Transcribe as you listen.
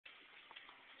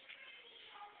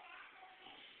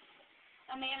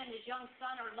A man and his young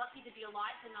son are lucky to be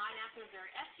alive tonight after their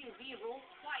SUV rolled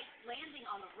twice, landing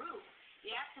on the roof.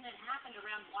 The accident happened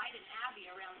around White and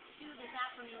Abbey around 2 this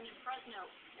afternoon in Fresno.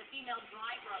 The female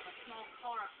driver of a small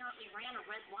car apparently ran a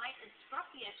red light and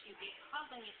struck the SUV,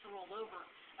 causing it to roll over.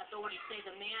 Authorities say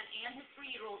the man and his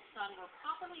 3-year-old son were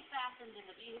properly fastened in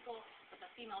the vehicle, but the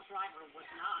female driver was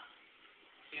not.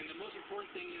 And the most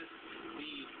important thing is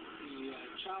the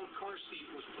child car seat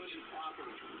was put in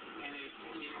properly. And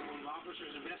when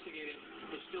officers investigate it,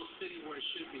 it's still sitting where it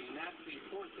should be. And that's the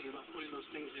important thing about putting those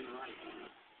things in right.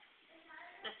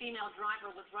 The female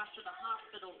driver was rushed to the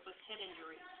hospital with head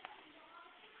injuries.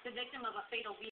 The victim of a fatal